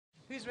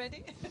Who's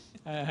ready?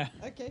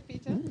 Okay,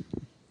 Peter.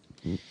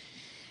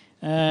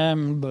 I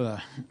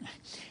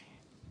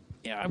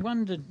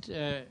wondered,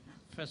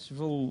 first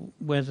of all,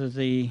 whether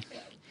the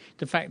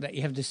fact that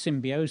you have this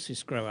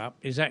symbiosis grow up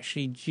is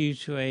actually due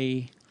to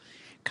a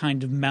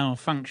kind of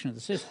malfunction of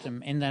the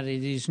system, in that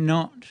it is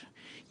not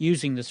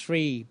using the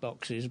 3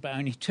 boxes but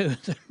only 2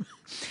 of them,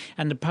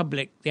 and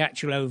the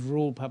actual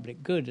overall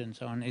public good and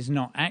so on is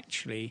not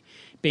actually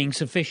being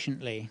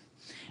sufficiently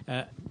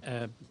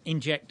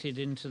injected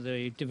into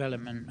the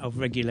development of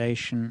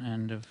regulation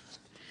and of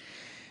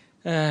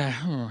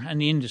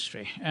and the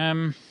industry.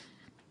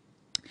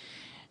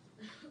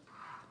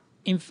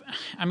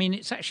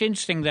 It's actually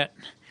interesting that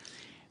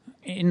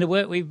in the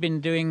work we've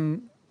been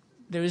doing,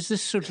 there is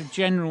this sort of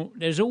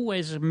there's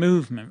always a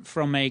movement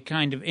from a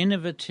kind of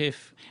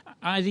innovative,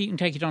 either you can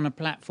take it on a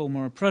platform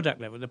or a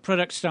product level. The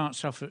product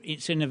starts off,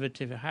 it's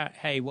innovative,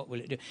 hey, what will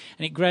it do?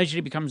 And it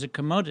gradually becomes a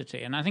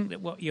commodity. And I think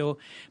that what you're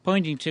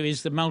pointing to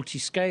is the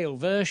multi-scale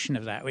version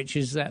of that, which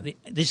is that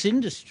this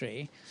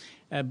industry,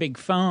 big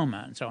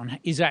pharma and so on,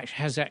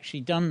 has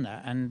actually done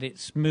that. And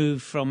it's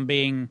moved from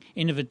being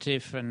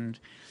innovative and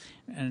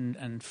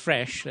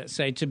fresh, let's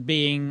say, to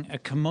being a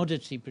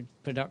commodity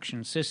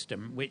production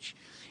system, which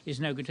is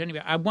no good to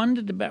anybody. I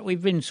wondered about,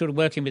 we've been sort of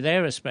working with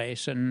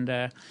aerospace and,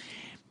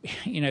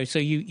 so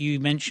you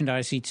mentioned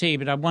ICT,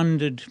 but I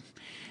wondered,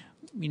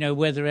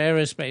 whether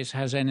aerospace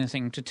has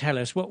anything to tell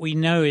us. What we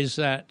know is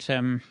that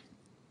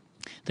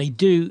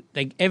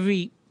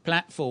every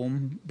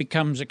platform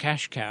becomes a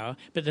cash cow,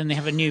 but then they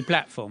have a new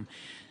platform.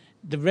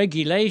 The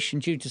regulation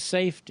due to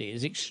safety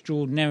is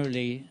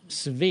extraordinarily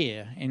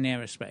severe in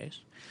aerospace.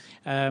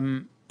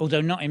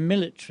 Although not in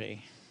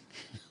military.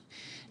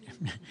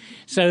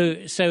 So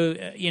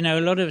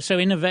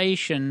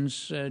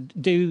innovations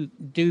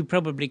do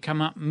probably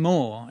come up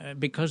more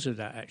because of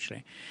that,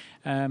 actually.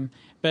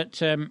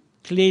 But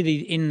clearly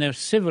in the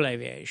civil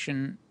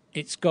aviation,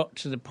 it's got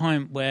to the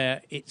point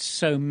where it's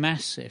so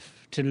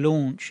massive to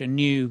launch a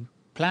new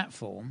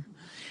platform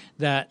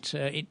that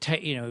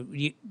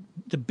the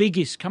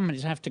biggest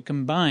companies have to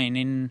combine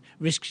in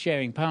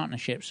risk-sharing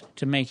partnerships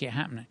to make it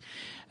happen.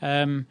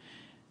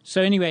 So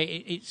anyway,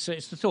 it's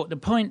the thought.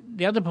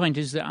 The other point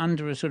is that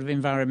under a sort of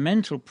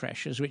environmental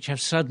pressures, which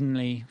have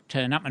suddenly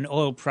turned up, an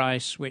oil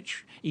price,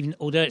 which even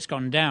although it's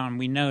gone down,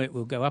 we know it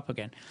will go up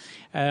again.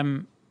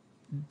 The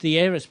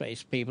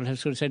aerospace people have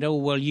sort of said, oh,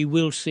 well, you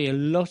will see a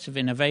lot of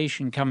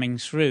innovation coming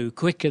through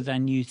quicker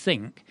than you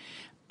think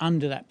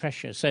under that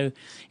pressure. So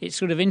it's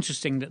sort of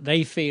interesting that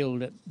they feel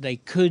that they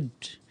could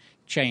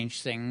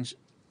change things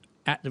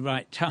at the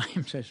right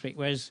time, so to speak,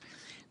 whereas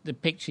the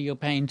picture you're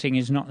painting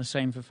is not the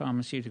same for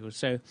pharmaceuticals.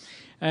 So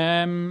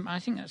I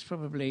think that's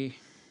probably,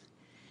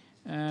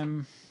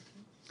 I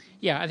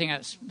think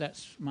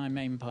that's my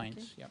main point.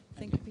 Okay. Yeah.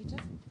 Thank you, Peter.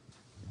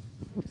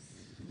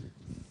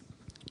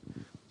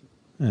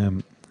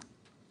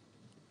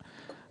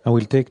 I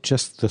will take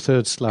just the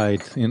third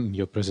slide in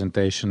your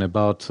presentation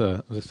about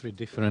the 3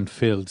 different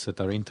fields that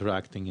are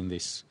interacting in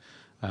this,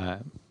 the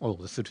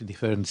 3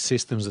 different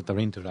systems that are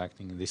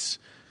interacting in this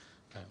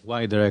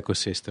wider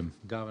ecosystem: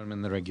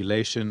 government and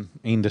regulation,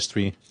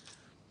 industry,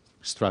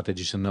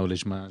 strategies and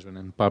knowledge management,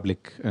 and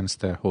public and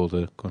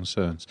stakeholder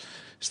concerns.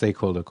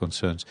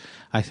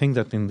 I think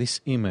that in this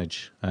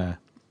image,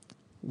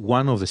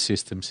 one of the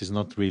systems is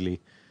not really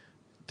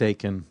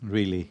taken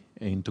really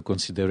into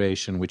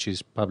consideration, which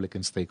is public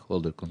and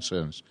stakeholder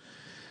concerns.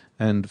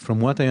 And from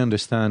what I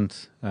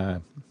understand,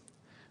 from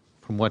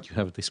what you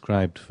have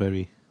described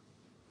very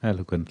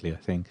eloquently, I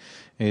think,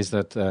 is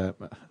that the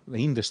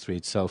industry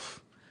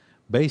itself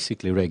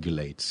basically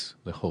regulates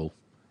the whole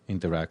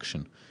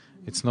interaction.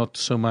 It's not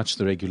so much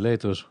the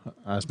regulators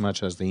as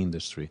much as the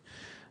industry.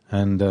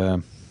 And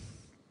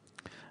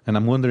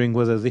I'm wondering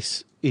whether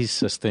this is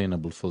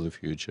sustainable for the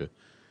future.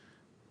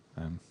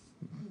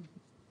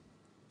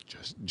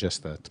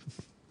 Just that.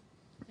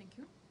 Thank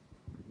you.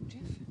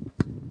 Jeff?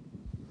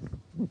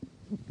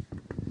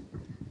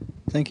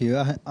 Thank you.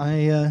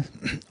 I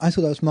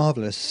thought that was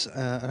marvellous,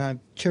 and I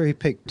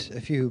cherry-picked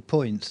a few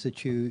points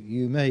that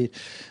you made.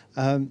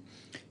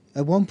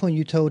 At one point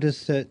you told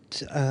us that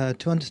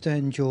to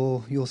understand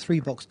your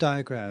 3-box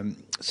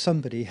diagram,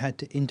 somebody had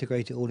to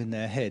integrate it all in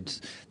their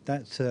heads.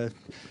 That's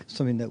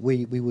something that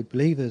we would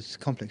believe as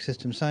complex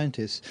system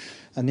scientists.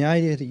 And the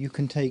idea that you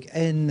can take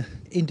n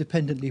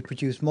independently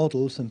produced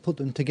models and put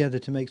them together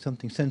to make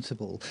something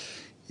sensible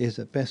is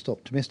at best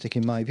optimistic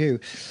in my view.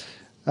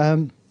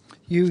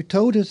 You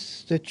told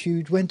us that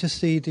you went to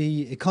see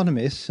the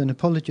economists, and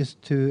apologies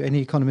to any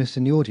economists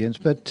in the audience,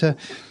 but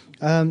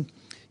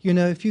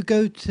if you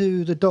go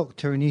to the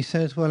doctor and he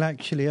says, well,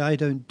 actually, I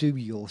don't do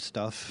your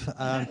stuff,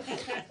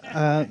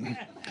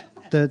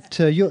 that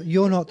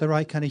you're not the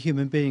right kind of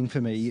human being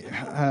for me,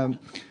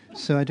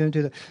 so I don't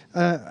do that.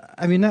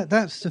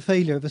 That's the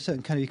failure of a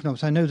certain kind of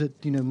economics. I know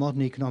that,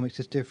 modern economics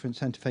is different,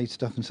 Santa Fe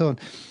stuff and so on.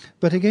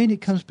 But again,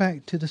 it comes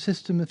back to the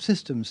system of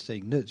systems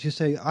thing, that you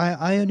say,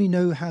 I only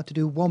know how to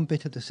do one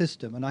bit of the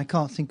system, and I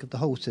can't think of the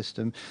whole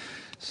system.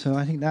 So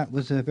I think that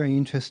was a very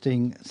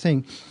interesting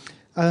thing.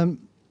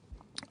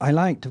 I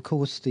liked, of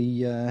course,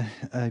 the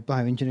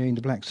bioengineering,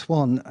 the black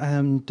swan,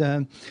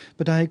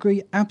 but I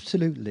agree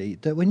absolutely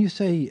that when you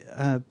say,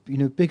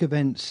 big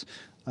events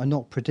are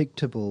not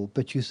predictable,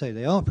 but you say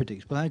they are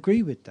predictable, I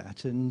agree with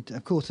that. And,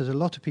 of course, there's a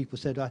lot of people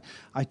said,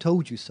 I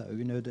told you so,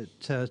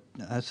 that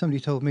somebody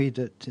told me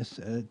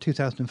that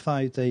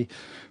 2005 they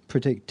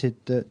predicted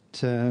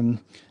that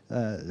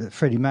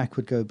Freddie Mac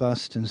would go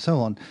bust and so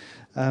on.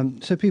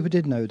 So people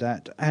did know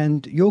that.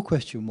 And your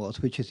question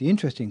was, which is the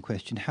interesting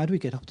question, how do we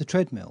get off the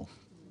treadmill?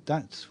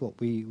 That's what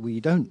we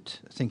don't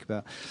think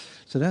about.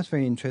 So that's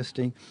very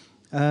interesting.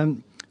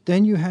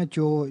 Then you had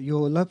your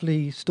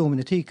lovely storm in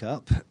a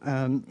teacup.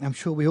 I'm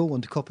sure we all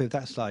want a copy of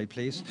that slide,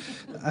 please.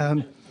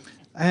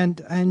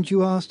 And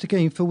you asked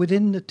again for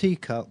within the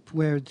teacup,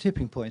 where are the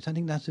tipping points? I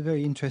think that's a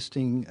very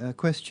interesting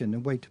question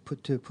and way to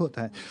put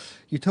that.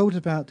 You told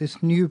about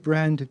this new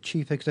brand of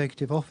chief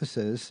executive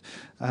officers.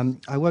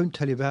 I won't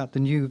tell you about the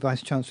new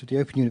vice chancellor of the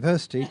Open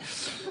University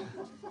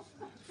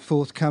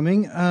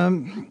forthcoming.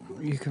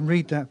 You can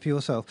read that for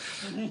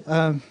yourself.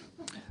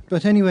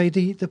 But anyway,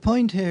 the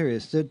point here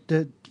is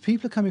that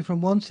people are coming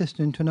from one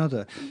system into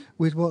another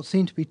with what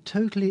seem to be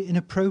totally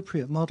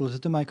inappropriate models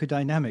of the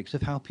microdynamics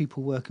of how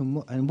people work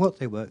and what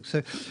they work.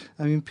 So,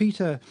 I mean,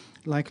 Peter,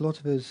 like a lot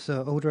of us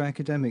older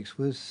academics,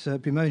 was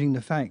bemoaning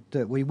the fact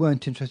that we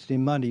weren't interested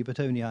in money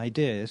but only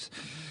ideas.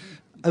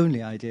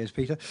 Only ideas,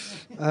 Peter.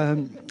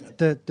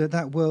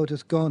 That world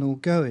has gone or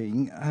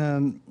going.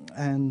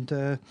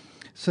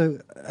 So,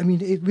 I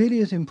mean, it really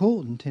is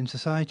important in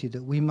society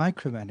that we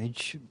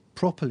micromanage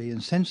properly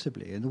and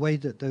sensibly in the way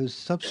that those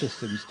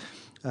subsystems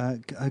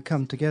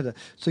come together.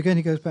 So again,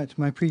 it goes back to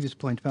my previous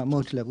point about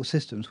multi-level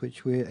systems,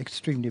 which we're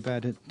extremely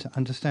bad at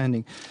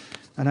understanding.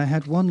 And I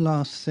had one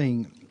last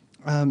thing,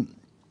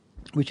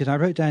 which is I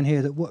wrote down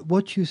here that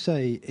what you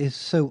say is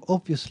so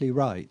obviously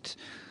right.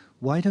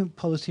 Why don't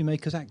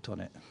policymakers act on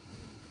it?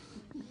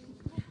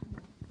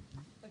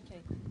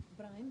 Okay,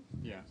 Brian?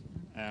 Yeah.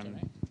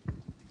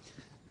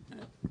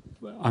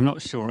 I'm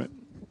not sure it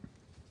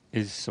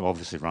is so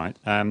obviously right.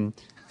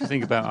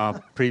 Think about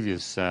our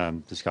previous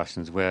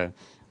discussions where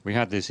we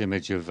had this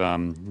image of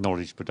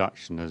knowledge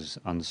production as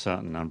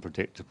uncertain,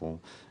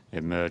 unpredictable,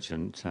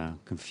 emergent,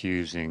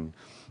 confusing,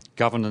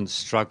 governance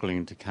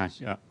struggling to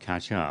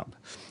catch up,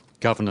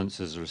 governance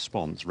as a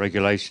response,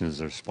 regulation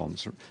as a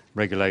response,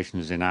 regulation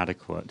is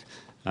inadequate,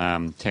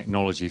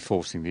 technology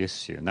forcing the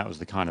issue, and that was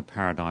the kind of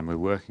paradigm we're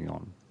working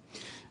on.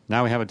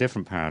 Now we have a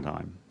different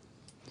paradigm,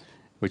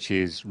 which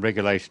is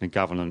regulation and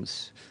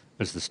governance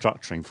as the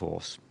structuring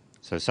force.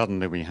 So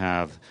suddenly we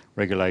have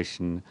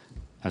regulation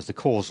as the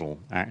causal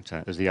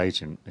actor, as the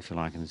agent, if you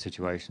like, in the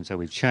situation. So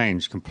we've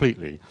changed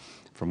completely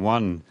from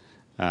one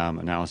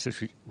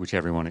analysis, which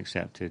everyone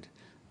accepted,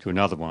 to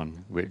another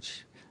one,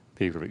 which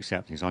people are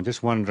accepting. So I'm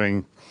just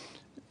wondering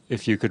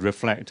if you could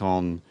reflect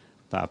on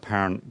that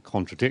apparent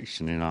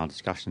contradiction in our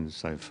discussions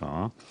so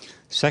far.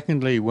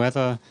 Secondly,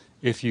 whether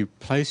if you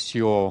placed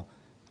your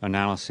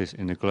analysis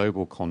in a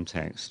global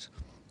context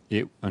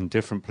and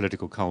different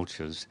political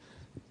cultures,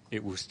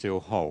 it will still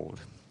hold.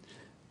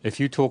 If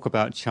you talk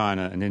about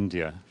China and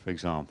India, for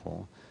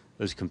example,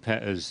 as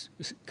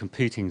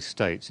competing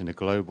states in a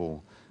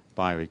global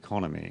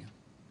bioeconomy,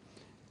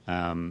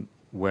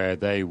 where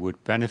they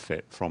would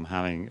benefit from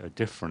having a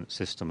different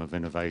system of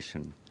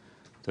innovation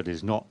that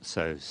is not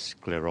so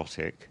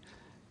sclerotic,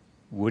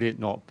 would it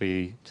not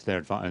be to their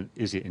advantage?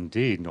 Is it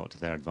indeed not to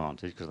their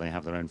advantage, because they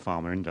have their own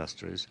pharma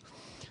industries,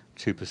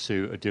 to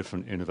pursue a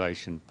different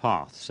innovation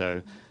path?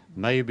 So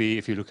maybe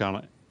if you look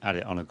at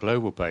it on a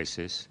global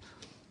basis,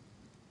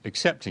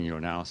 accepting your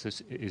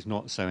analysis is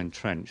not so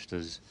entrenched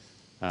as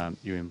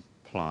you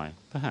imply,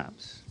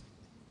 perhaps.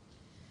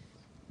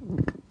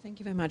 Thank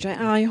you very much.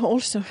 I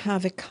also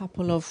have a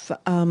couple of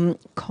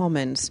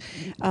comments.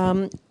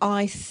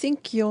 I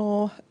think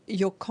your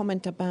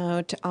comment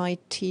about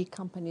IT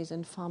companies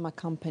and pharma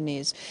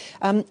companies,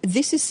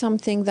 this is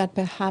something that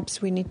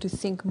perhaps we need to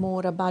think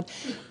more about.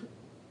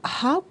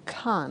 How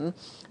can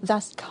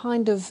that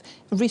kind of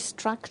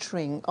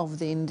restructuring of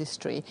the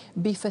industry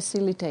be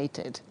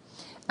facilitated?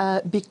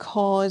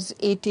 Because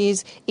it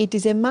is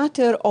a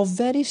matter of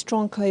very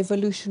strong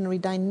coevolutionary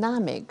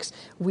dynamics,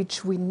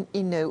 which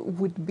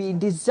would be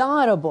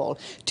desirable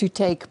to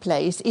take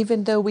place,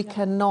 even though we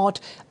cannot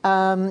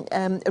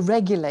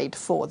regulate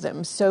for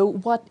them. So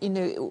what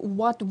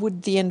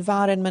would the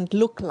environment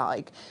look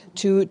like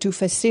to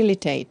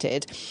facilitate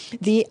it?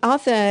 The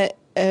other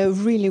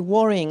really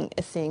worrying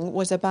thing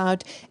was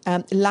about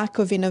lack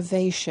of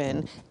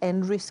innovation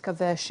and risk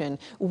aversion.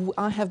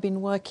 I have been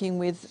working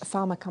with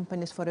pharma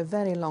companies for a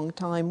very long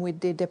time. We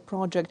did a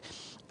project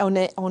on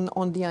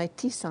the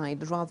IT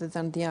side rather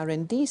than the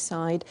R&D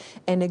side,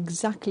 and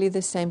exactly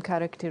the same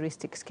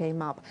characteristics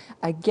came up.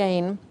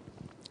 Again,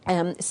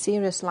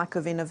 serious lack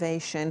of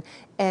innovation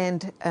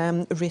and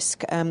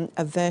risk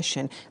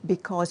aversion,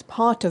 because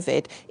part of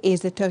it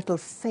is the total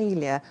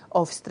failure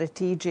of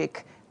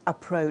strategic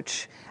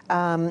approach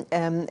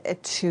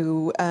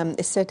to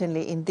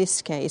certainly in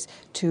this case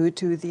to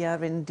the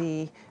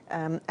R&D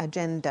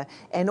agenda,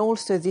 and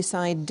also this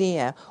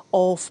idea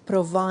of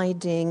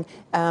providing,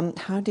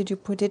 how did you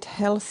put it,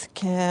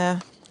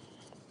 healthcare.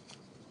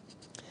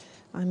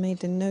 I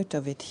made a note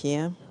of it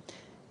here.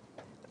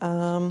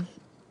 I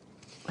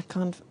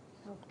can't.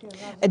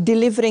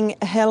 Delivering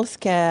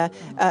healthcare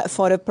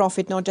for a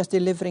profit, not just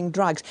delivering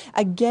drugs.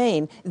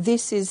 Again,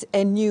 this is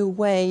a new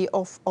way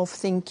of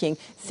thinking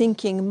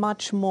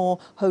much more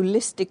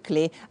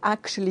holistically,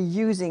 actually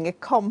using a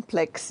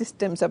complex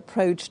systems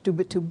approach to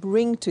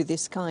bring to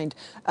this kind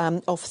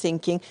of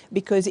thinking,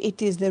 because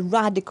it is the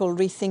radical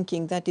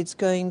rethinking that it's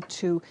going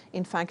to,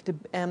 in fact,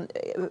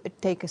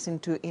 take us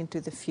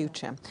into the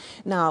future.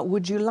 Now,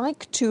 would you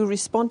like to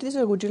respond to this,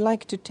 or would you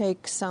like to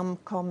take some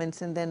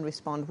comments and then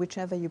respond,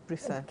 whichever you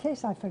prefer? In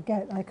case I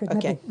forget, I could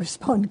maybe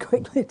respond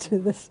quickly to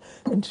this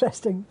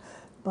interesting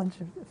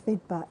bunch of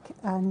feedback.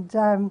 And,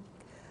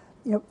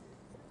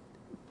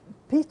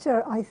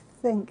 Peter, I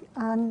think,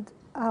 and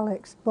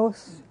Alex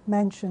both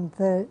mentioned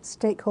the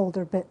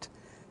stakeholder bit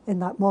in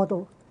that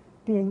model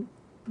being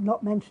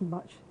not mentioned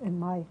much in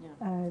my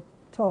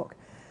talk.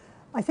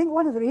 I think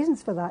one of the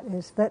reasons for that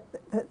is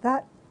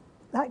that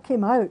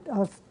came out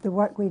of the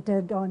work we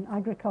did on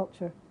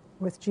agriculture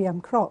with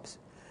GM crops.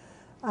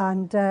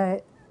 And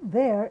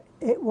there,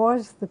 it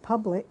was the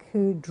public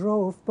who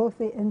drove both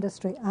the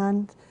industry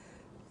and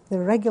the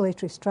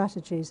regulatory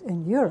strategies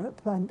in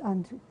Europe.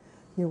 And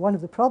one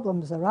of the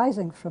problems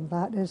arising from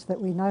that is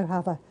that we now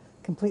have a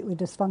completely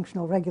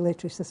dysfunctional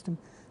regulatory system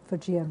for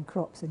GM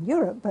crops in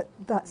Europe. But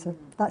that's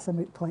a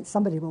moot point.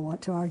 Somebody will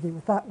want to argue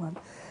with that one.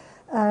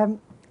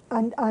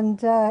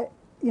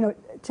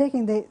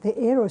 Taking the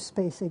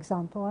aerospace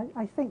example,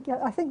 I think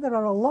there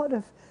are a lot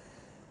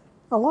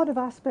of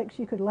aspects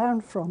you could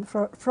learn from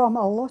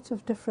a lot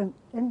of different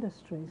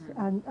industries.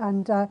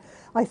 And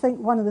I think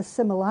one of the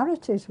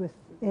similarities with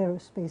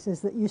aerospace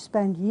is that you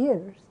spend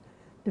years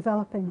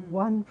developing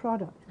one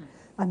product.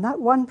 And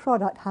that one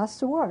product has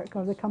to work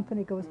or the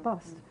company goes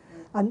bust.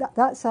 And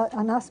that's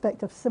an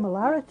aspect of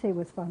similarity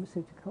with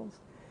pharmaceuticals.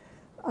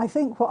 I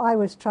think what I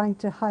was trying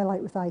to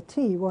highlight with IT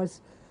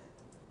was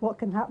what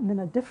can happen in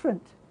a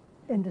different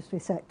industry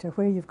sector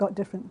where you've got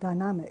different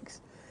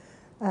dynamics.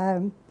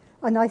 And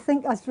I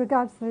think as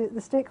regards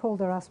the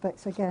stakeholder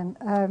aspects again,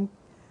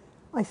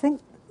 I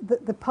think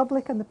that the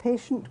public and the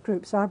patient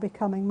groups are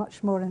becoming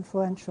much more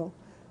influential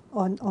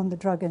on the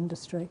drug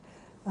industry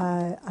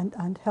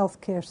and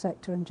healthcare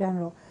sector in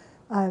general.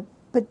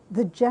 But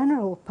the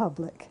general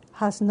public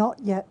has not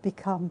yet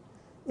become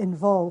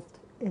involved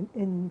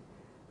in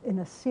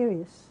a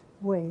serious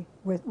way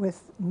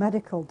with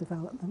medical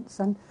developments.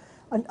 And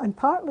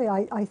partly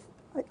I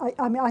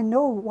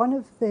know one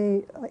of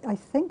I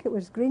think it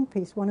was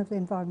Greenpeace, one of the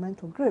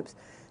environmental groups,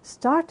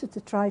 started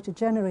to try to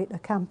generate a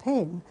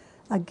campaign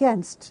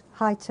against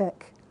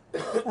high-tech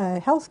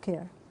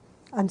healthcare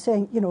and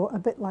saying, a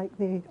bit like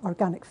the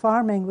organic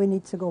farming, we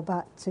need to go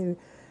back to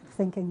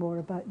thinking more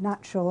about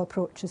natural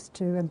approaches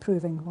to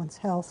improving one's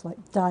health, like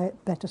diet,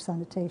 better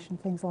sanitation,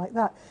 things like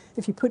that.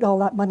 If you put all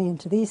that money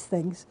into these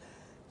things,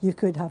 you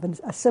could have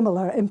a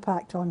similar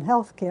impact on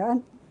healthcare.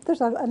 And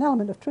there's an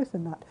element of truth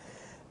in that.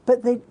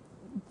 But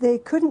they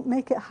couldn't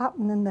make it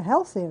happen in the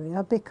health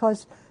area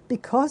because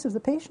of the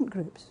patient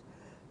groups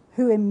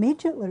who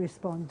immediately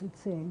responded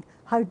saying,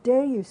 how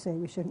dare you say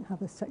we shouldn't have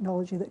this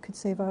technology that could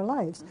save our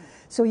lives?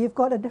 So you've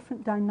got a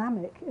different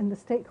dynamic in the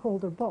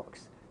stakeholder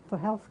box for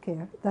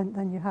healthcare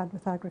than you had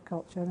with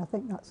agriculture, and I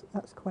think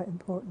that's quite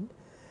important.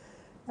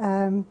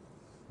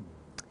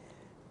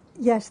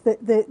 Yes,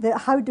 the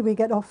how do we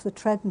get off the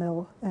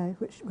treadmill,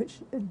 which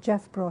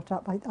Jeff brought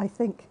up, I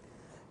think,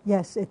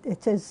 yes,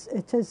 it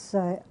is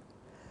a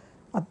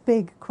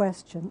big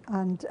question,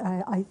 and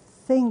I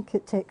think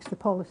it takes the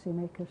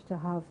policymakers to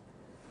have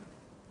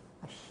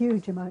a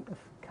huge amount of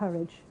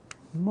courage,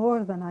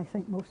 more than I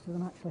think most of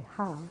them actually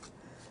have,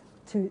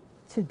 to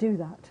do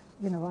that.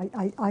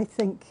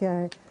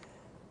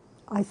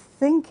 I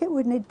think it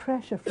would need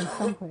pressure from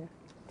somewhere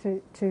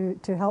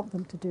to help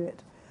them to do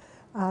it,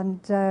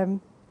 and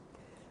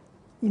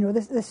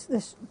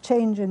this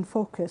change in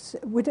focus,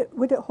 would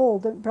it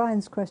hold?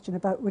 Brian's question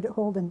about would it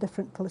hold in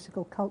different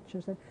political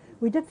cultures?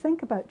 We did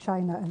think about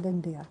China and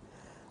India,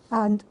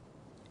 and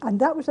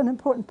that was an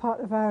important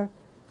part of our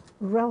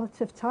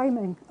relative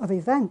timing of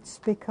events,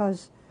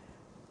 because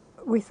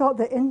we thought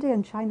that India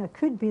and China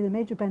could be the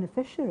major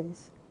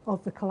beneficiaries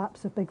of the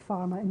collapse of big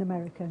pharma in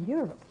America and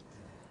Europe,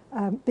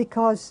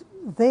 because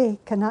they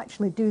can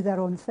actually do their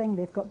own thing.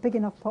 They've got big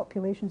enough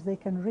populations, they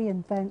can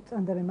reinvent,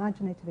 and they're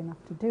imaginative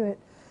enough to do it,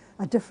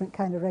 a different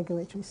kind of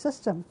regulatory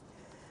system.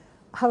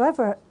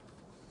 However,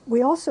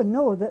 we also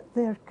know that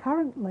they're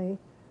currently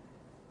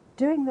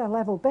doing their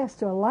level best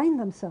to align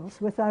themselves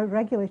with our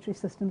regulatory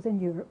systems in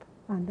Europe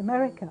and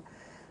America.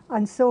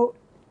 And so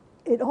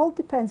it all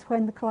depends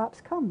when the collapse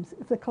comes.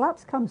 If the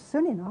collapse comes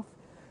soon enough,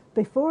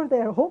 before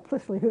they're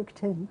hopelessly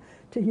hooked in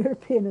to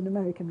European and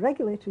American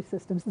regulatory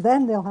systems,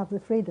 then they'll have the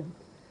freedom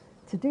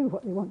to do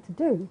what they want to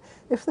do.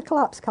 If the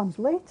collapse comes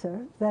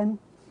later, then,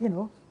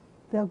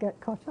 they'll get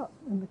caught up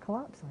in the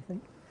collapse, I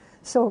think.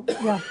 So,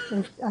 yeah,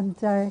 and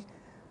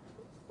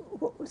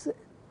what was it?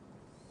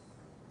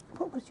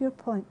 What was your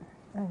point?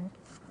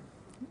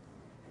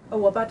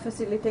 About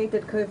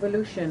facilitated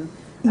coevolution.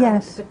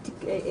 Yes.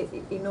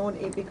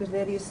 Because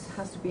there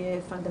has to be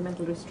a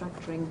fundamental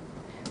restructuring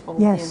of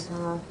Yes. the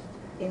entire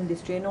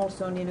industry, and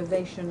also on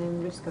innovation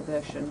and risk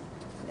aversion,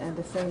 and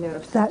the failure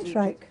of That's strategic.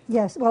 right.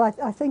 Yes. Well,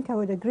 I think I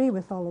would agree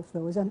with all of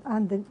those,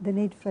 and the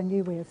need for a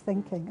new way of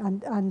thinking,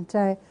 and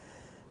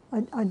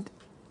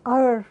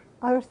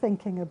our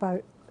thinking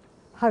about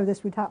how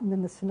this would happen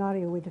in the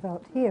scenario we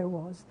developed here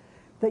was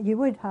that you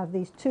would have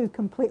these two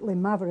completely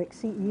maverick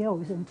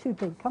CEOs in two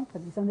big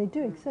companies, and they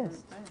do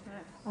exist,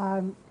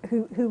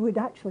 who would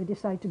actually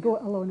decide to go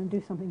it alone and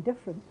do something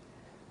different.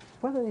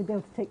 Whether they'd be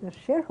able to take their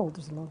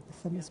shareholders along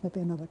with them is maybe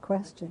another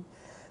question.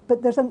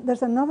 But there's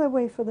another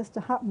way for this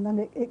to happen, and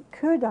it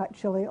could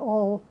actually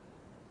all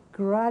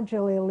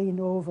gradually lean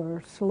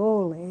over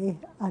slowly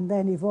and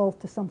then evolve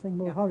to something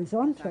more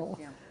horizontal.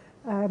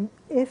 Exactly,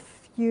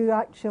 if you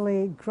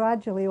actually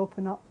gradually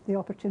open up the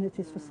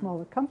opportunities for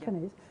smaller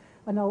companies,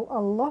 and a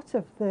lot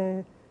of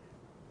the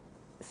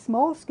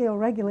small-scale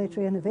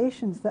regulatory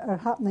innovations that are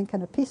happening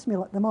kind of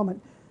piecemeal at the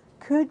moment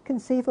could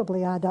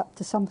conceivably add up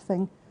to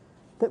something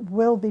that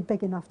will be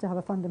big enough to have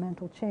a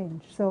fundamental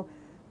change. So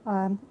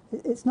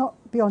it's not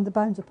beyond the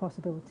bounds of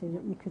possibility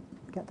that you could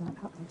get that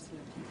happening.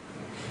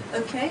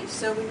 Okay,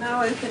 so we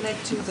now open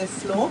it to the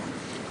floor.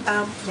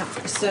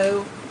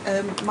 So,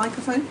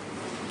 microphone.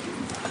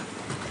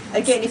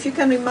 Again, if you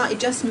can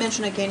just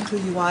mention again who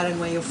you are and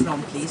where you're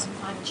from, please.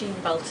 I'm Jean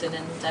Bolton,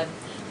 and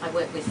I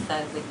work with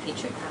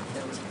Peter at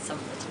Hatfield some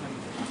of the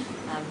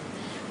time.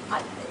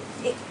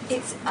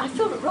 I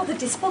feel rather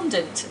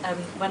despondent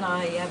when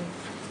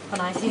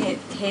I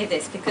hear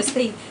this, because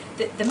the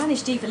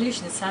managed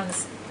evolution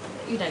sounds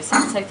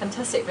so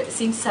fantastic, but it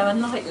seems so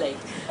unlikely.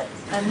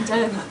 And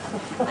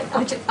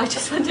I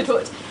just wondered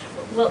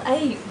what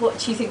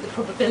do you think the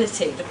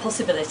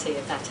possibility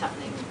of that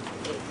happening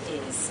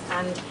is,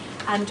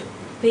 and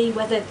B,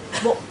 whether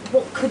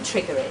what could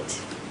trigger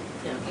it,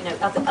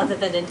 other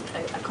than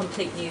a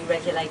complete new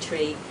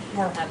regulatory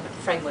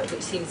framework,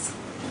 which seems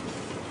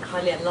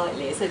highly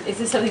unlikely. Is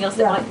there something else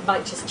that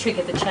might just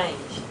trigger the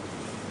change?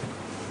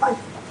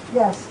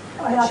 Yes.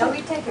 Shall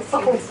we take a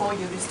few before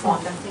you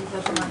respond? I think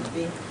that might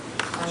be.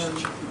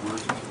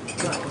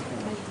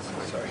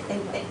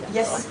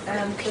 Yes,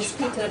 there's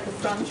Peter at the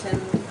front,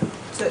 and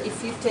so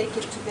if you take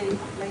it to the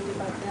lady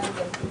back there,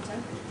 then Peter.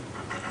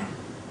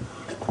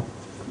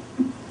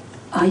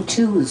 I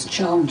too was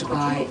charmed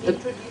by.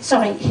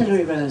 Sorry,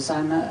 Hilary Rose.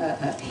 I'm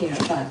here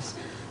at BIOS,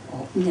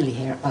 or nearly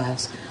here at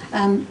BIOS.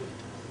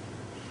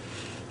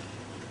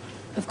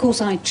 Of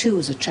course, I too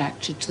was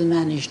attracted to the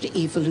managed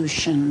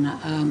evolution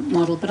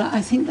model, but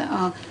I think there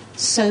are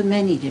so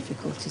many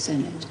difficulties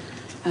in it.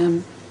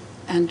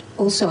 And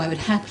also, I would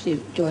happily,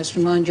 Joyce,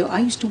 remind you, I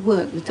used to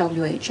work with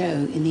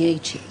WHO in the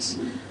 80s,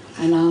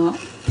 and our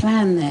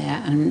plan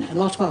there, and a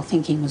lot of our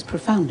thinking was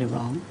profoundly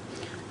wrong.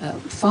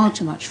 Far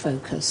too much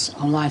focus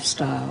on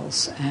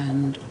lifestyles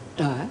and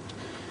diet,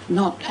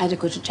 not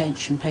adequate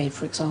attention paid,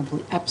 for example,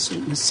 the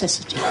absolute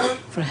necessity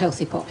for a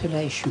healthy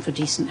population for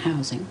decent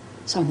housing,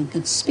 something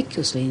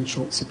conspicuously in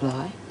short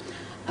supply.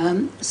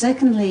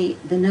 Secondly,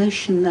 the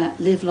notion that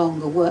live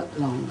longer, work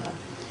longer.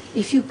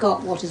 If you've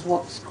got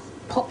what's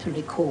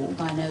popularly called,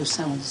 I know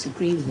some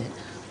disagree with it,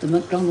 the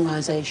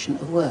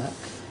McDonaldization of work,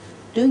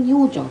 doing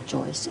your job,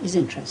 Joyce, is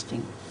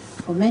interesting.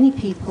 For many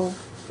people,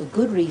 for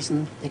good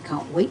reason, they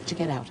can't wait to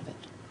get out of it.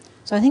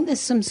 So I think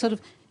there's some sort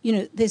of,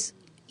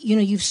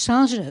 you've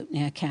started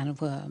opening a can of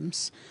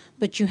worms,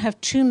 but you have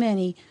too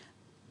many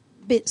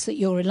bits that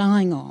you're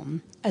relying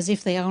on as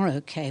if they are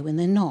okay when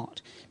they're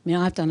not. I mean,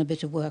 I've done a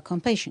bit of work on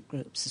patient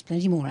groups. There's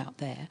plenty more out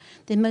there.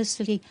 They're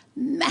mostly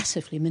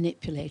massively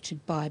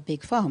manipulated by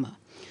Big Pharma.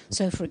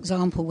 So, for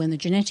example, when the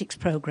genetics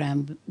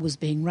program was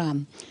being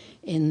run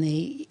in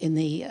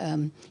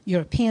the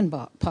European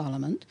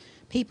Parliament,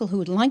 people who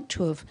would like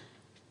to have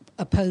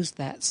opposed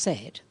that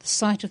said the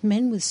sight of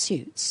men with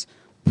suits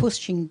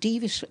pushing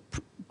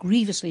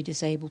grievously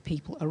disabled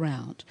people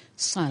around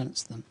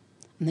silenced them.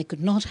 And they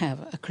could not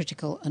have a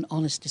critical and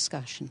honest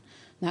discussion.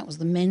 And that was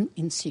the men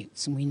in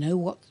suits, and we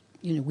know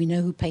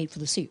who paid for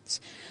the suits.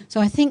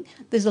 So I think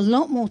there's a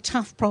lot more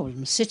tough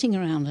problems sitting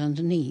around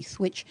underneath,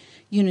 which,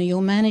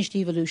 your managed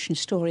evolution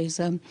stories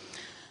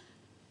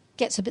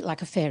gets a bit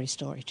like a fairy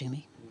story to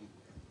me.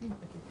 Okay.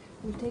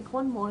 We'll take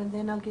one more, and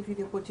then I'll give you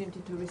the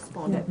opportunity to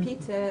respond. Mm-hmm.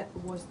 Peter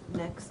was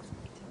next.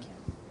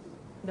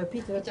 No,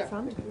 Peter at the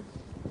front.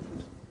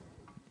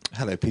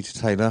 Hello, Peter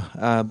Taylor.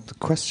 The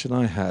question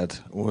I had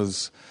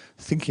was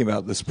thinking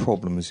about this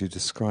problem as you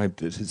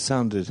described it. It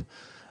sounded,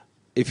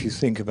 if you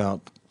think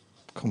about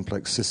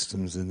complex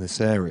systems in this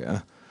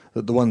area,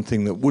 that the one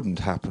thing that wouldn't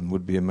happen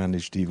would be a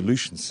managed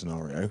evolution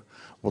scenario.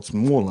 What's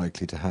more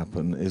likely to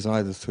happen is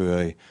either through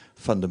a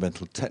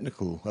fundamental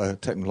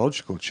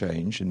technological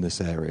change in this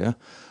area,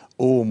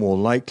 or more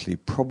likely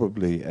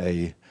probably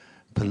a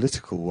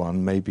political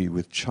one, maybe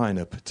with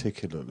China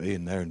particularly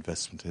in their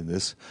investment in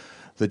this,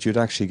 that you'd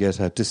actually get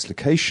a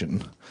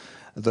dislocation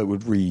that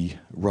would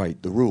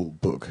rewrite the rule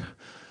book.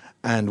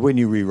 And when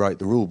you rewrite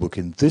the rule book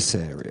in this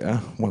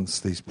area, once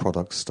these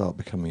products start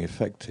becoming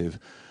effective,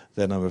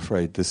 then I'm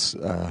afraid this,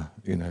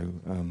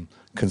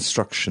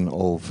 construction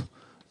of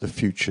the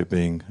future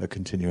being a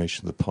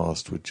continuation of the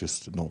past would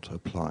just not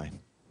apply.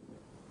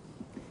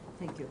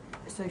 Thank you.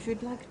 So if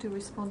you'd like to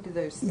respond to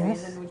those three,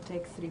 Yes. and then we'll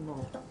take three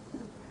more.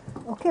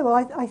 Okay, well,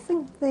 I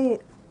think they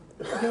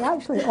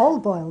actually all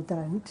boil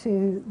down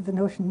to the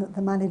notion that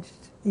the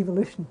managed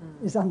evolution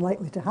is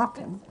unlikely to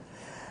happen.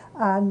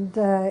 And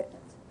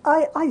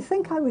I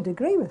think I would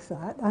agree with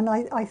that, and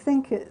I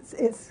think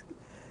it's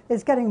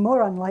getting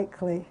more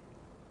unlikely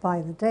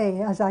by the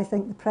day, as I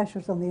think the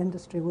pressures on the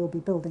industry will be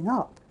building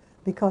up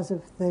because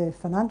of the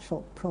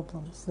financial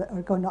problems that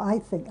are going to, I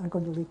think, are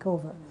going to leak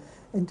over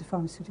into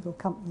pharmaceutical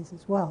companies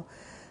as well.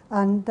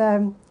 And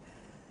I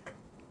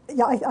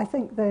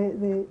think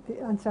the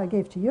answer I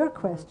gave to your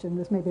question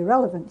was maybe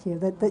relevant here,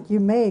 that you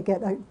may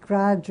get a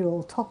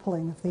gradual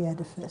toppling of the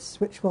edifice,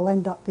 which will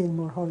end up being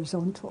more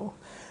horizontal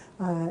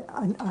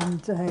and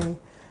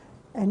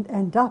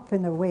end up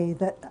in a way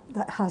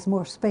that has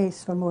more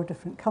space for more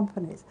different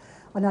companies.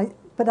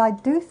 But I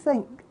do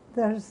think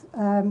there's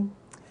an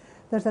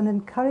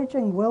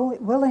encouraging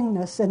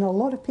willingness in a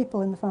lot of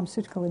people in the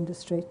pharmaceutical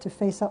industry to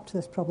face up to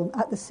this problem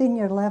at the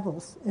senior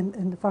levels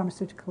in the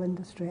pharmaceutical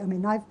industry. I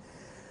mean, I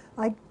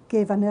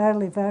gave a very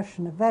early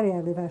version of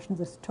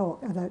this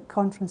talk at a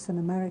conference in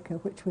America,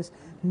 which was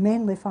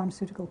mainly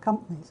pharmaceutical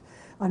companies.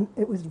 And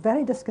it was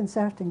very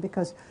disconcerting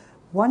because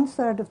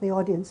 1/3 of the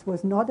audience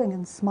was nodding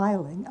and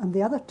smiling, and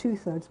the other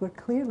 2/3 were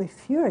clearly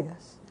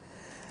furious.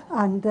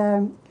 And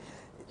the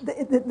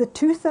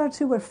 2/3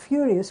 who were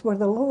furious were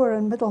the lower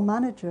and middle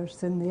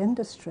managers in the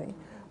industry.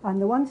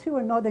 And the ones who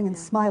were nodding and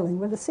smiling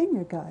were the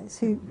senior guys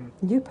who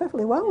knew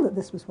perfectly well that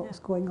this was what was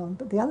going on,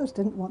 but the others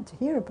didn't want to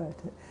hear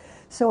about it.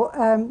 So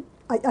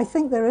I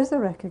think there is a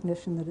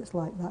recognition that it's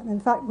like that. And in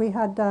fact, we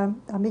had a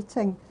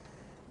meeting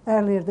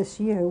earlier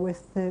this year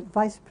with the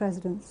vice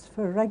presidents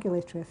for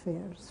regulatory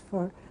affairs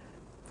for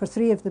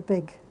 3 of the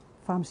big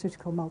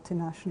pharmaceutical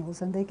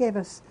multinationals, and they gave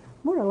us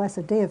more or less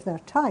a day of their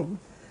time.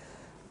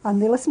 And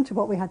they listened to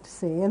what we had to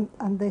say,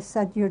 and they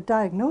said, your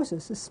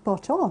diagnosis is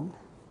spot on.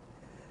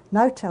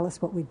 Now tell us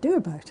what we do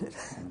about it.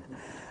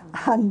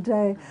 And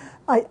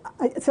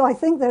so I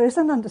think there is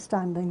an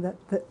understanding that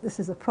this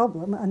is a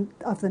problem, and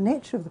of the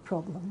nature of the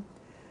problem,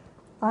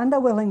 and a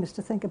willingness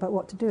to think about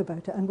what to do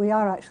about it. And we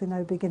are actually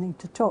now beginning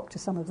to talk to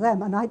some of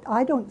them. And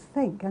I don't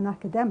think an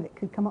academic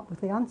could come up with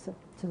the answer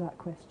to that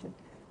question.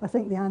 I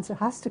think the answer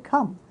has to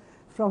come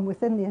from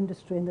within the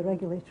industry and the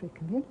regulatory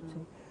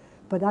community.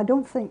 But I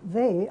don't think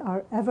they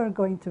are ever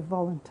going to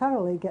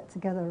voluntarily get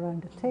together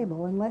around a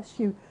table unless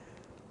you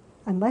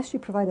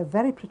provide a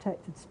very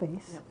protected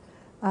space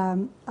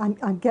and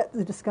get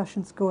the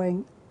discussions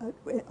going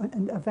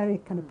in a very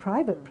kind of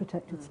private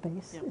protected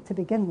space to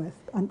begin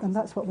with. And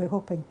that's what we're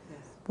hoping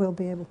we'll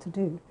be able to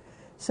do.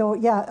 So,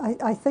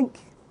 I think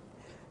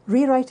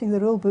rewriting the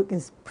rule book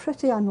is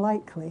pretty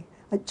unlikely.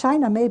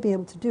 China may be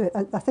able to do it.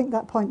 I think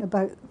that point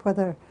about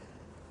whether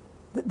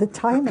the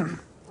timing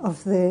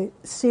of the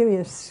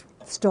serious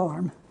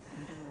storm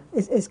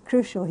is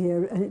crucial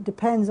here, and it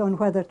depends on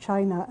whether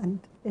China and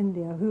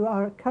India, who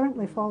are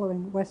currently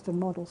following Western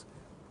models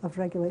of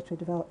regulatory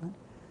development,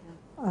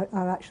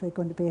 are actually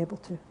going to be able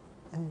to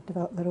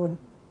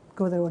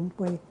go their own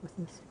way with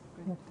this.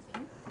 Yeah.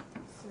 Okay.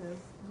 So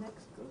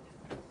next group,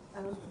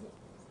 and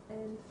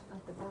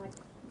at the back,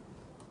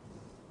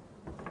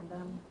 and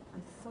I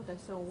thought I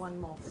saw one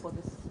more for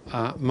this.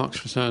 Mark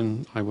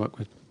Stratton, I work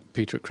with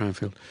Peter at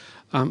Cranfield.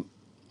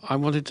 I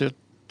wanted to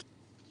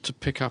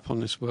pick up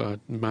on this word,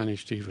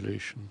 managed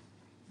evolution.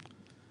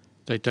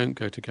 They don't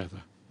go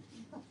together.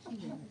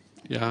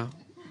 Yeah.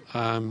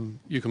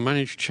 You can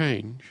manage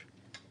change,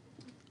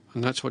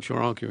 and that's what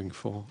you're arguing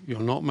for. You're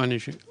not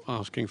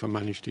asking for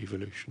managed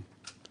evolution.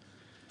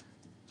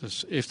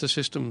 If the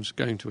system's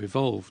going to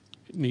evolve,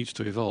 it needs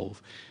to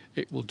evolve,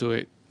 it will do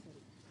it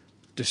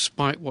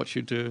despite what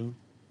you do.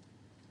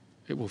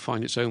 It will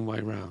find its own way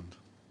round.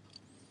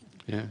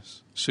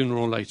 Yes, sooner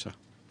or later,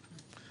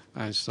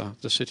 as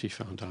the city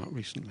found out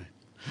recently.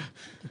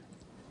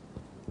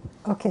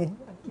 Okay,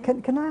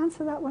 can I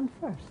answer that one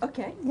first?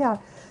 Okay. Yeah,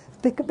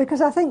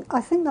 because I think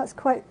that's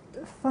quite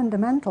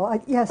fundamental.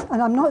 Yes,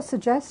 and I'm not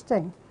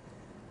suggesting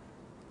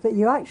that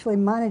you actually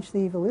manage the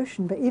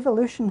evolution, but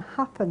evolution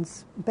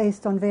happens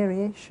based on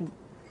variation.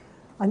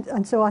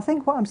 And so I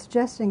think what I'm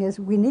suggesting is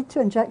we need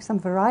to inject some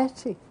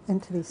variety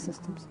into these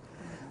systems,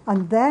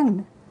 and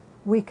then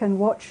we can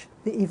watch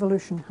the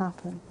evolution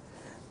happen.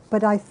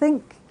 But I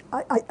think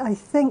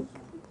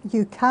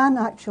you can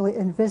actually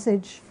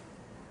envisage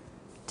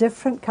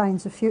different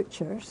kinds of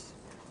futures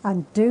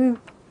and do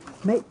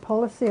make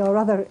policy or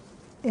other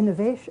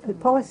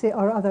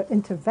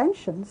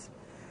interventions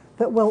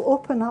that will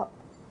open up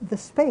the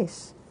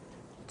space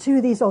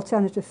to these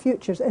alternative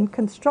futures in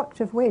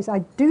constructive ways. I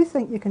do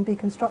think you can be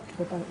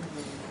constructive about it.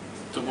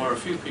 There were a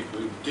few people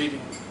who did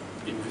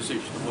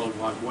envisage the World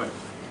Wide Web,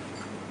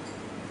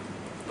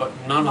 But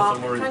none Mark,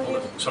 of them were in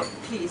policy. Sorry.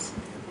 Please.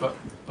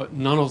 But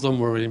none of them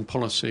were in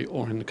policy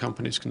or in the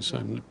companies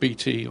concerned,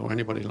 BT or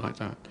anybody like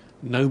that.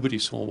 Nobody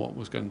saw what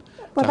was going to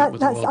happen with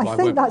the World Wide Web. I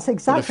think that's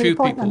exactly the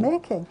point I'm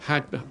making.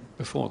 Had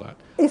before that.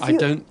 I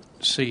don't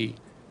see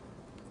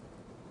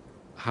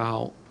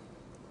how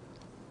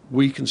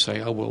we can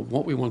say, oh, well,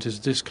 what we want is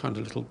this kind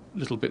of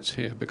little bits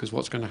here, because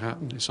what's going to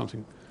happen is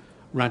something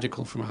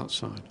radical from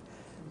outside.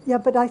 Yeah,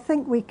 but I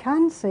think we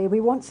can say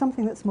we want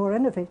something that's more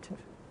innovative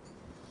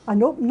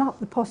and open up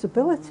the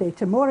possibility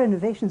to more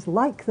innovations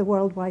like the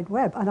World Wide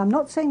Web. And I'm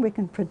not saying we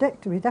can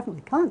predict, we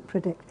definitely can't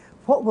predict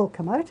what will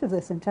come out of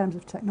this in terms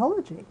of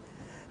technology,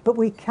 but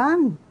we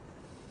can,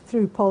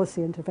 through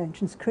policy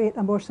interventions, create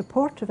a more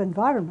supportive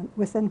environment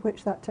within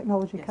which that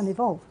technology can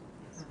evolve.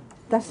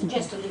 That's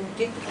just a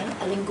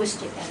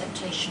linguistic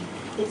adaptation.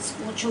 It's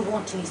what you're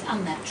wanting is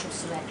unnatural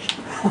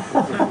selection.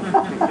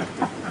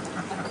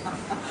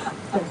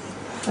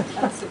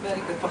 That's a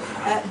very good point.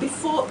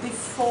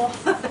 Before,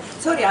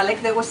 sorry,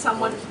 Alec, there was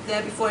someone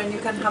there before, and you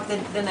can have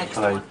the next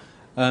Hello.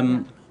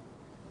 one.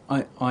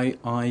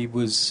 I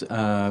was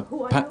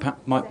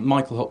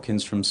Michael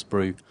Hopkins from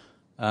Sprue.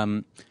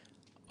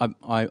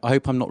 I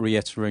hope I'm not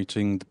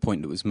reiterating the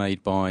point that was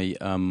made by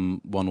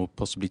one or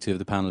possibly two of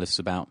the panellists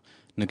about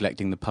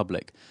neglecting the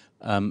public.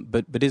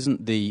 But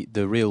isn't the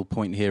real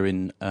point here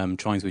in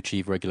trying to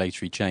achieve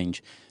regulatory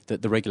change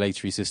that the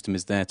regulatory system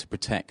is there to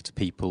protect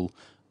people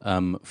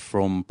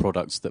from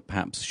products that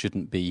perhaps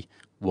shouldn't be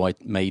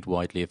made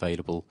widely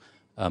available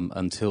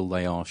until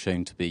they are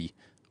shown to be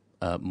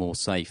more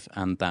safe,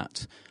 and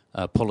that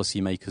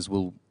policymakers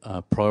will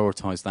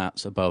prioritise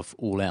that above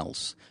all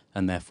else,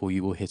 and therefore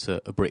you will hit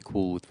a brick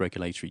wall with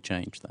regulatory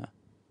change there?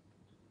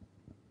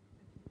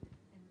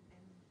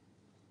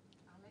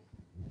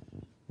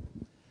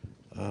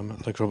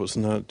 Alec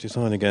Robertson,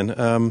 design again.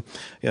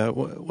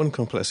 One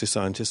complexity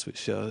scientist,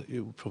 which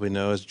you probably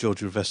know as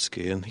George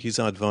Revesky, and he's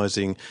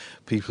advising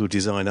people who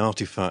design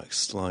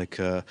artifacts like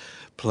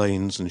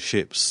planes and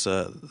ships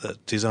that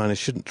designers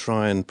shouldn't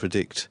try and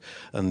predict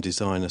and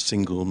design a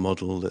single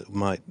model that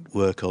might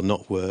work or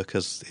not work,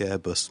 as the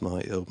Airbus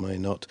might or may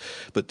not,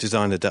 but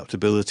design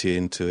adaptability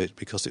into it,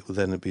 because it will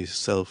then be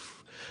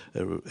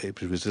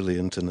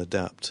resilient and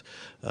adapt.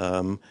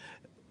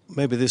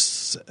 Maybe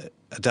this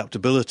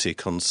adaptability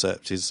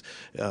concept is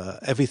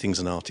everything's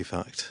an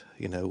artifact.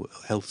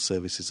 Health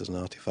services is an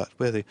artifact,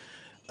 where the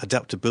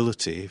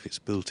adaptability, if it's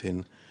built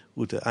in,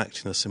 would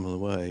act in a similar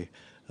way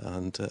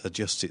and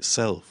adjust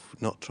itself,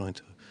 not trying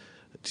to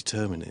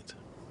determine it.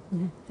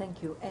 Mm-hmm.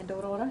 Thank you. And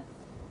Aurora?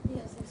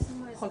 Yes, in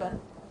some ways. Hold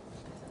on.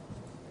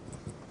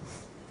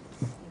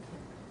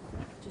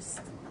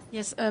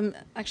 Yes,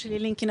 actually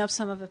linking up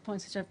some of the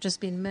points that have just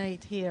been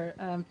made here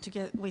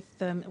together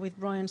with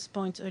Brian's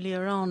point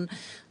earlier on.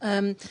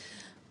 There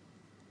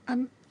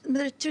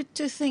are two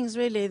things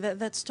really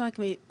that strike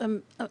me.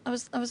 I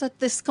was at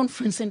this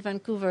conference in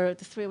Vancouver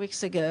 3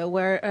 weeks ago,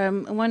 where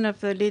one of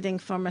the leading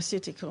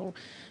pharmaceutical,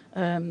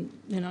 kind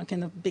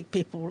of big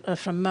people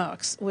from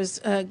Merck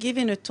was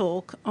giving a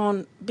talk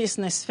on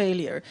business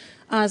failure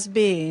as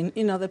being,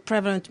 the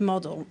prevalent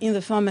model in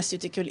the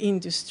pharmaceutical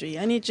industry,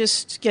 and he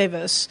just gave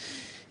us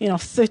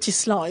 30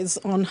 slides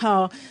on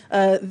how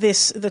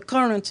the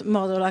current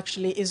model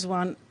actually is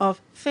one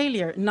of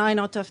failure. 9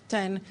 out of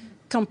 10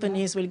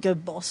 companies will go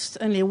bust.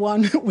 Only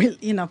one will,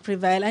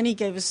 prevail. And he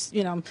gave us,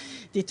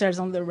 details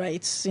on the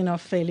rates,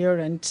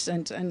 failure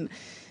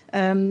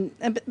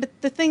but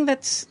the thing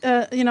that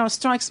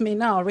strikes me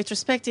now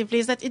retrospectively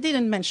is that it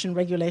didn't mention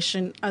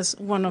regulation as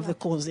one of the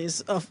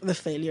causes of the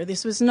failure.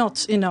 This was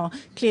not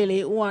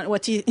clearly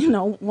what he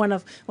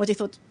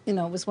thought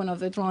was one of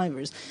the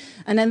drivers,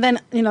 and then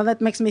that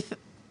makes me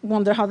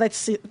wonder how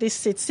this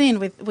sits in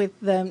with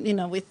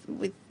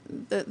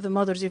the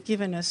models you've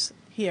given us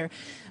here,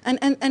 and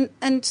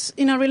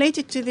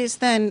related to this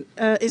then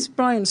is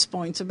Brian's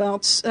point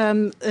about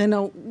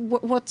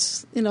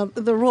what's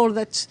the role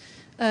that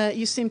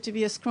you seem to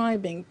be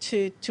ascribing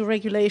to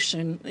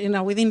regulation,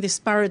 within this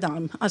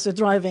paradigm as a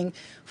driving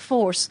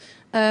force,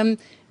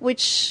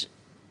 which,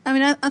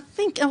 I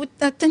think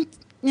I tend,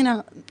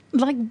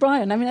 like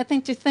Brian, I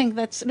tend to think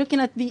that looking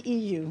at the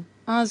EU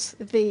as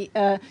the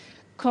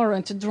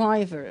current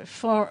driver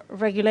for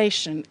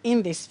regulation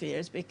in these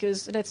spheres,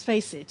 because let's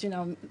face it,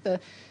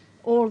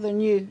 all the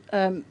new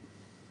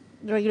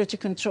regulatory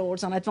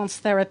controls on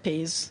advanced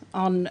therapies,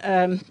 on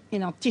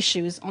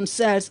tissues, on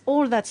cells,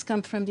 all that's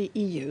come from the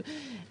EU.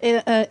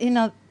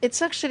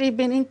 It's actually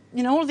been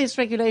all these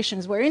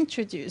regulations were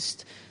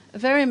introduced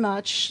very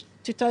much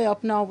to tie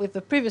up now with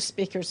the previous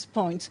speaker's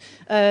point.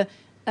 As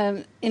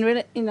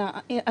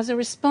a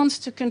response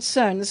to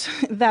concerns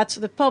that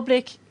the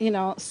public,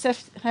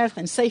 health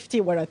and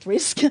safety were at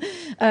risk,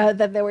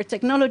 that there were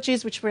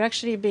technologies which were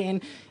actually being,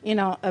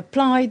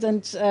 applied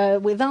and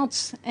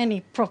without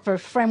any proper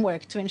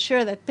framework to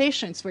ensure that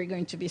patients were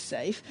going to be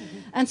safe.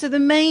 Mm-hmm. And so the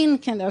main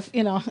kind of,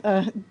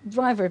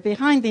 driver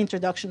behind the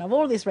introduction of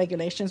all these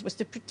regulations was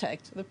to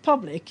protect the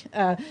public.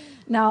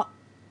 Now,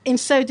 in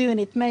so doing,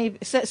 it may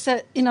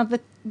the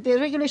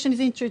regulation is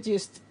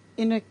introduced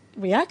in a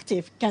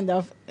reactive kind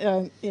of,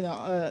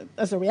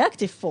 as a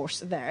reactive force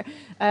there.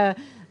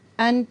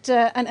 And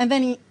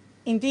then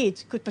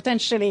indeed could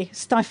potentially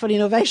stifle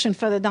innovation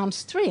further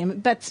downstream.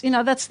 But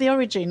that's the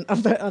origin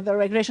of the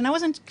regulation. I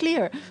wasn't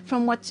clear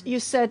from what you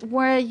said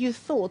where you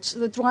thought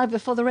the driver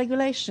for the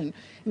regulation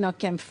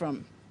came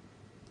from.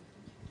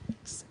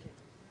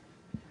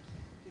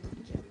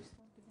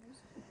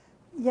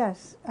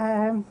 Yes.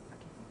 Sorry,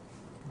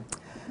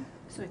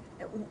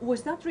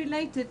 was that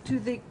related to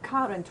the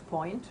current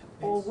point,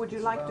 or would you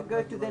like to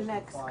go to the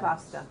next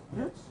cluster?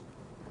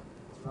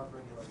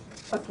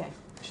 Okay.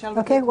 Shall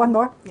we Okay, one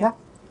more. Yeah.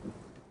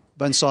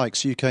 Ben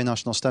Sykes, UK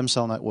National Stem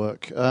Cell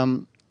Network.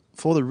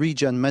 For the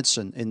regen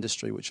medicine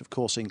industry, which of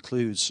course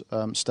includes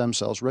stem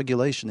cells,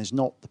 regulation is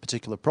not the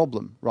particular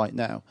problem right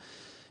now.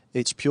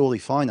 It's purely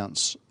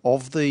finance.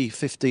 Of the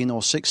 15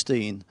 or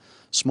 16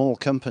 small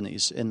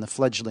companies in the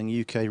fledgling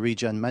UK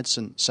regen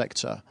medicine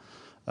sector,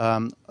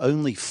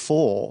 only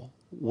 4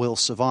 will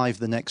survive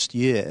the next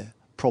year,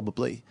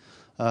 probably.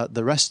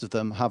 The rest of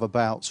them have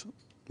about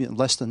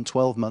less than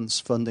 12 months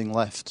funding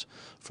left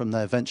from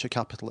their venture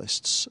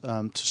capitalists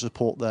to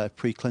support their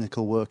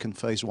preclinical work and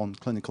phase 1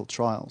 clinical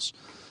trials.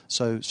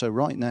 So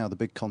right now the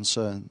big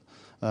concern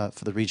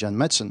for the regen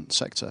medicine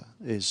sector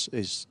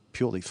is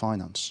purely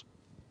finance.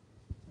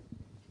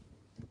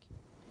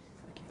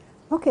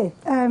 Okay.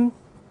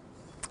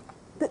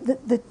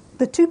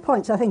 The 2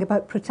 points I think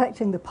about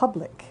protecting the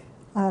public,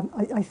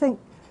 I think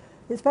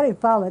it's very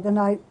valid, and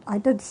I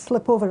did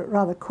slip over it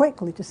rather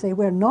quickly to say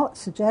we're not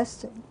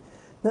suggesting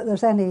that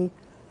there's any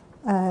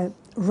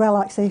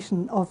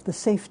relaxation of the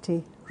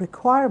safety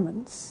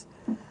requirements,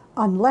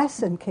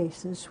 unless in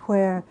cases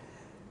where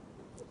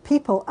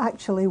people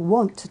actually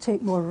want to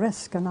take more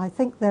risk. And I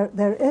think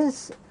there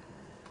is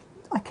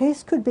a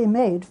case could be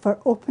made for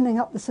opening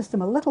up the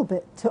system a little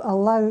bit to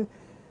allow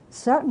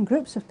certain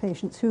groups of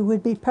patients who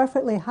would be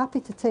perfectly happy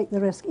to take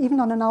the risk, even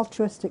on an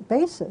altruistic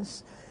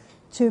basis,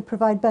 to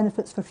provide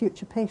benefits for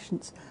future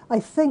patients. I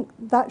think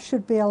that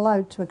should be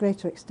allowed to a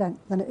greater extent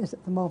than it is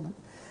at the moment.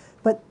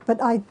 But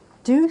I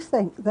do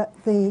think that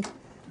the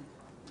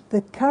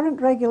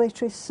current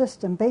regulatory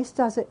system, based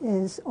as it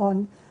is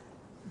on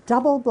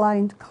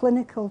double-blind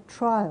clinical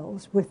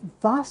trials with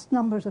vast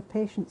numbers of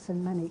patients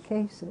in many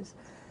cases,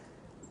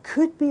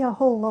 could be a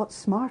whole lot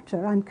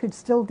smarter and could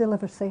still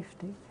deliver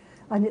safety.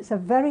 And it's a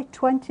very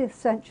 20th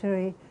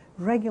century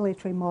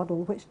regulatory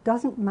model which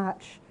doesn't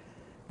match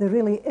the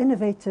really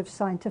innovative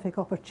scientific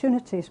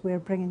opportunities we're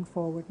bringing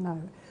forward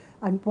now.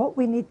 And what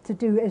we need to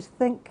do is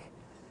think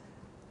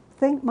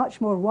much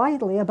more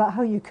widely about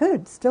how you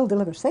could still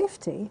deliver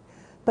safety,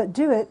 but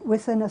do it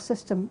within a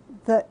system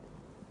that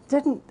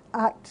didn't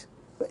act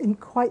in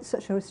quite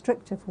such a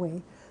restrictive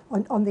way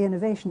on the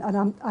innovation.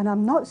 And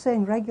I'm not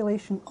saying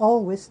regulation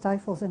always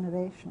stifles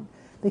innovation,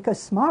 because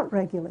smart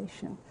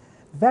regulation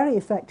very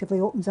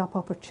effectively opens up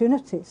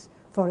opportunities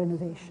for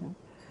innovation.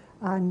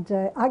 And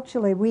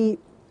actually, we've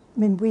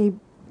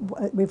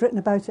written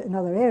about it in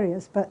other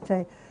areas, but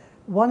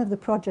one of the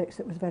projects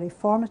that was very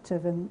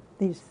formative in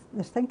this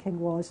thinking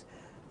was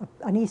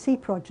an EC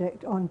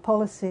project on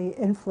policy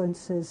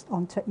influences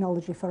on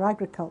technology for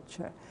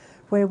agriculture,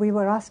 where we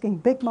were asking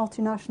big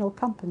multinational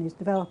companies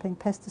developing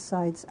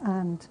pesticides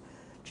and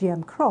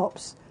GM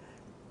crops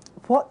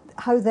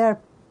how their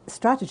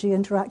strategy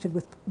interacted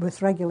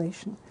with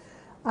regulation.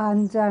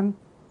 And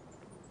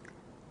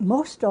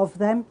most of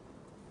them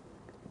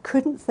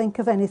couldn't think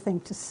of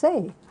anything to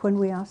say when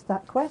we asked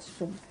that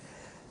question.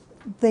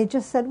 They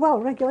just said, well,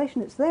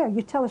 regulation, it's there.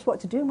 You tell us what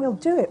to do and we'll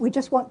do it. We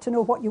just want to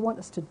know what you want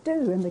us to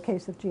do in the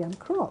case of GM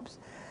crops.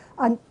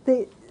 And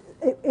it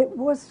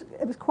was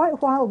quite a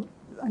while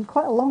and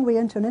quite a long way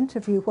into an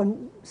interview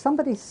when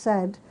somebody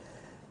said,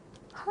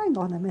 hang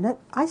on a minute,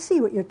 I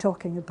see what you're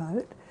talking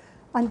about,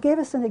 and gave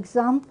us an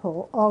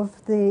example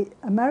of the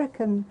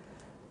American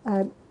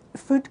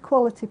Food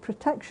Quality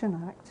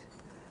Protection Act,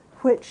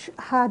 which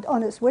had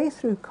on its way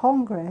through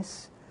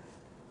Congress,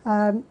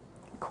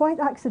 quite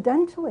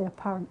accidentally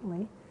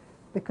apparently,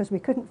 because we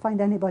couldn't find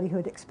anybody who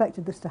had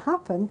expected this to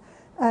happen,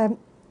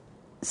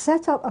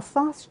 set up a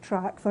fast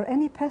track for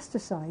any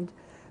pesticide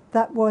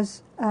that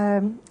was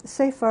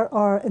safer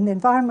or in the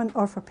environment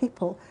or for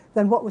people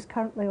than what was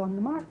currently on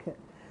the market.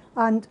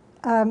 And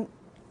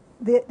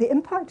the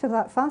impact of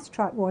that fast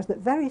track was that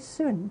very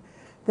soon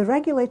the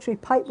regulatory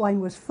pipeline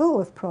was full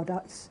of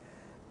products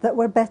that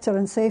were better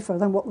and safer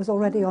than what was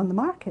already on the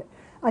market.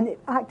 And it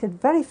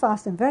acted very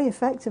fast and very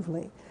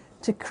effectively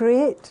to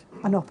create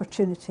an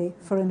opportunity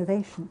for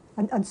innovation.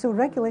 And so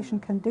regulation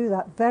can do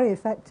that very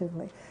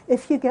effectively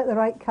if you get the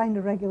right kind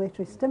of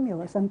regulatory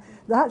stimulus. And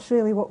that's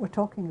really what we're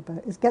talking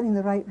about, is getting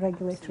the right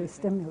regulatory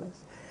stimulus.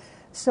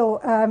 So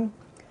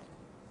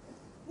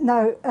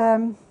now,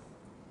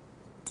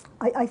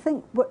 I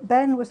think what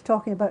Ben was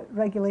talking about,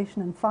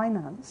 regulation and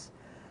finance,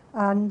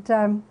 and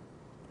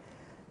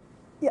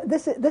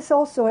this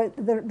also,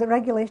 the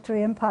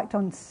regulatory impact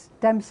on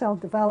stem cell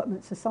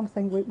developments is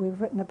something we've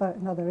written about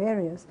in other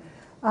areas.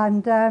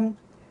 And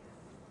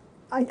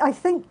I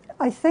think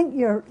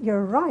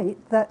you're right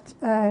that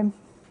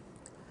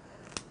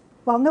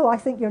Well, no, I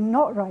think you're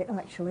not right,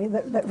 actually,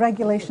 that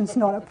regulation's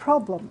not a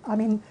problem. I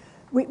mean,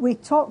 we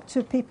talk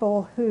to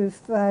people who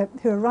are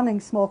running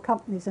small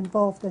companies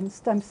involved in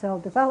stem cell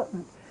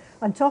development,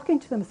 and talking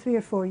to them 3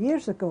 or 4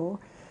 years ago,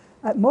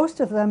 most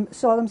of them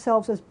saw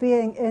themselves as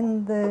being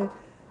in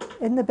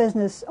the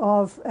business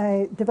of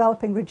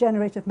developing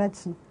regenerative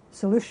medicine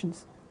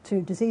solutions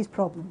to disease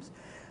problems.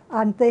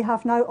 And they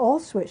have now all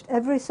switched.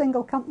 Every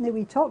single company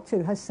we talk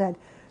to has said,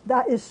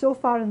 that is so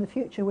far in the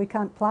future, we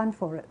can't plan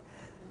for it.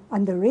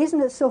 And the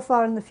reason it's so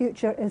far in the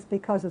future is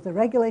because of the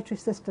regulatory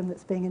system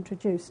that's being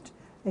introduced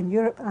in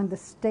Europe and the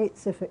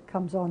States, if it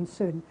comes on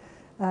soon,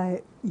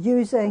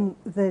 using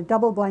the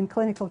double-blind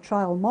clinical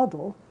trial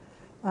model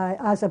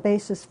as a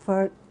basis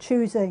for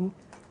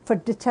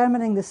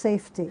determining the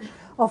safety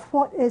of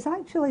what is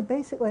actually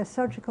basically a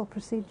surgical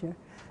procedure.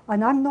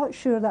 And I'm not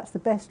sure that's the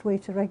best way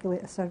to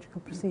regulate a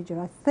surgical procedure.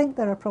 I think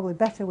there are probably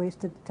better ways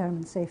to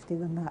determine safety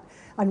than that,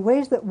 and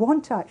ways that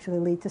won't actually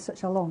lead to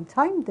such a long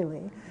time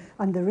delay.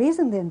 And the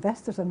reason the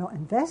investors are not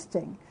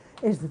investing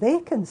is they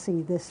can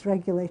see this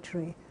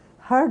regulatory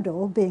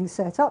hurdle being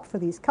set up for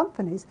these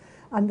companies,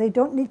 and they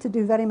don't need to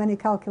do very many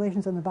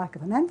calculations on the back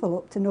of an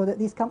envelope to know that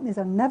these companies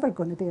are never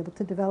going to be able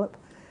to develop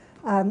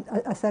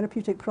a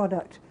therapeutic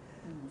product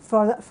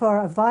for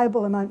a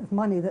viable amount of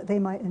money that they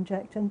might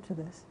inject into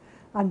this.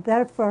 And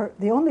therefore,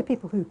 the only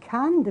people who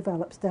can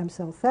develop stem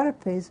cell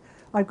therapies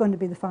are going to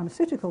be the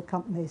pharmaceutical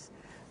companies.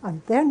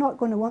 And they're not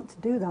going to want to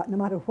do that, no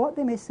matter what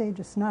they may say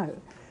just now.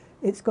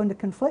 It's going to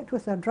conflict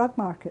with their drug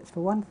markets,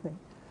 for one thing.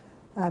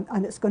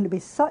 And it's going to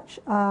be such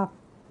a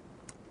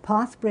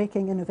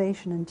path-breaking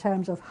innovation in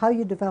terms of how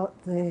you develop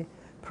the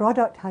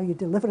product, how you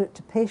deliver it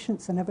to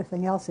patients and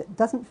everything else. It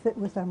doesn't fit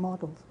with their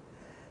models.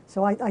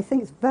 So I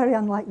think it's very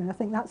unlikely, and I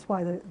think that's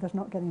why there's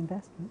not getting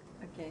investment.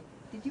 Okay.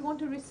 Did you want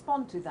to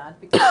respond to that?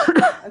 Because,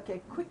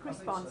 okay, quick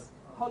response.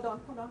 Hold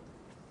on.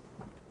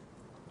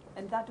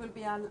 And that will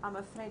be, I'm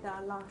afraid,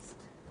 our last.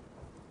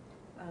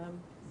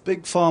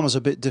 Big pharma's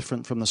a bit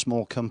different from the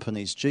small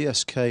companies.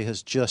 GSK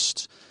has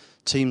just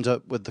teamed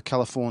up with the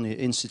California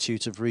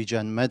Institute of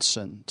Regen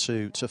Medicine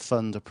to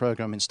fund a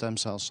program in stem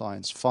cell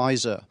science.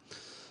 Pfizer,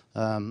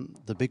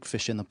 the big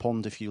fish in the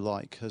pond, if you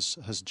like,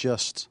 has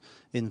just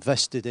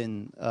invested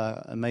in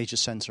a major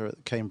centre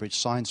at Cambridge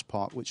Science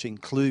Park, which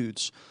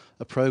includes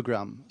a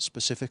program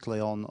specifically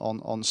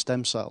on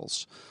stem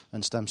cells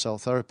and stem cell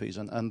therapies.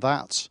 And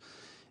that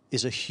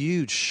is a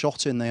huge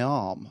shot in the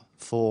arm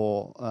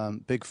for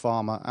big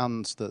pharma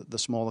and the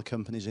smaller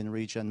companies in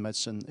regen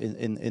medicine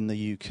in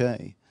the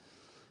UK.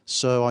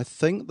 So I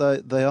think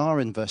that they are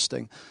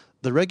investing.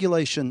 The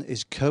regulation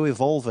is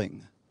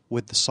co-evolving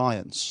with the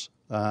science.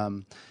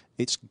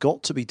 It's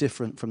got to be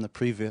different from the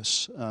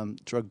previous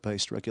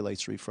drug-based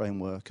regulatory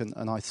framework,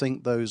 and I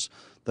think those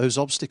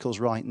obstacles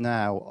right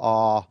now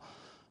are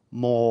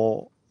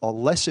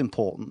less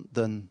important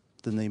than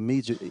the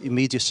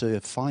immediacy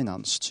of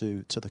finance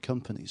to the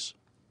companies.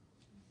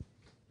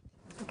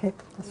 Okay,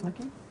 that's fine.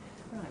 Okay.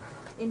 Right.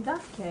 In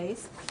that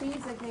case,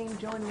 please again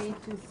join me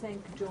to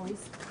thank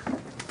JOYCE.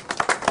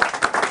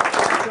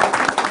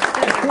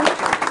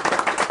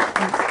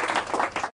 Thank you.